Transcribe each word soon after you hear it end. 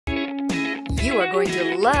You are going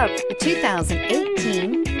to love the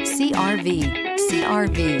 2018 CR-V.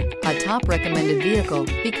 CR-V, a top recommended vehicle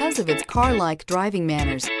because of its car-like driving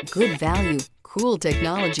manners, good value, cool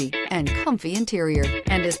technology, and comfy interior,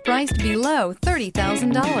 and is priced below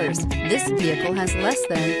 $30,000. This vehicle has less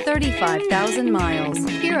than 35,000 miles.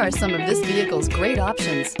 Here are some of this vehicle's great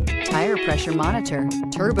options: tire pressure monitor,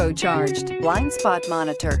 turbocharged, blind spot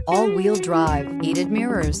monitor, all-wheel drive, heated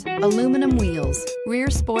mirrors, aluminum wheels, rear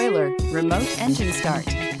spoiler, remote engine start,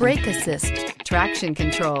 brake assist, traction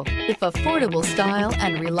control. If affordable style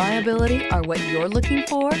and reliability are what you're looking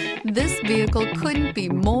for, this vehicle couldn't be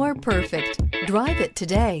more perfect. Drive it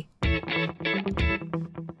today.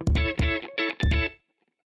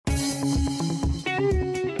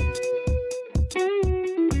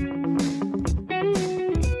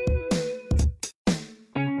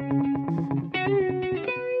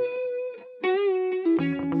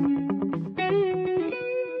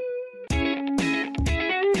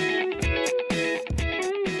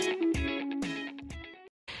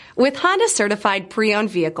 With Honda certified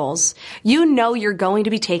pre-owned vehicles, you know you're going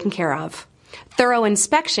to be taken care of. Thorough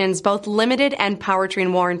inspections, both limited and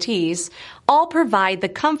powertrain warranties, all provide the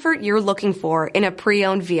comfort you're looking for in a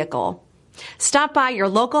pre-owned vehicle. Stop by your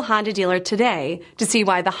local Honda dealer today to see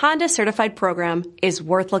why the Honda certified program is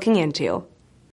worth looking into.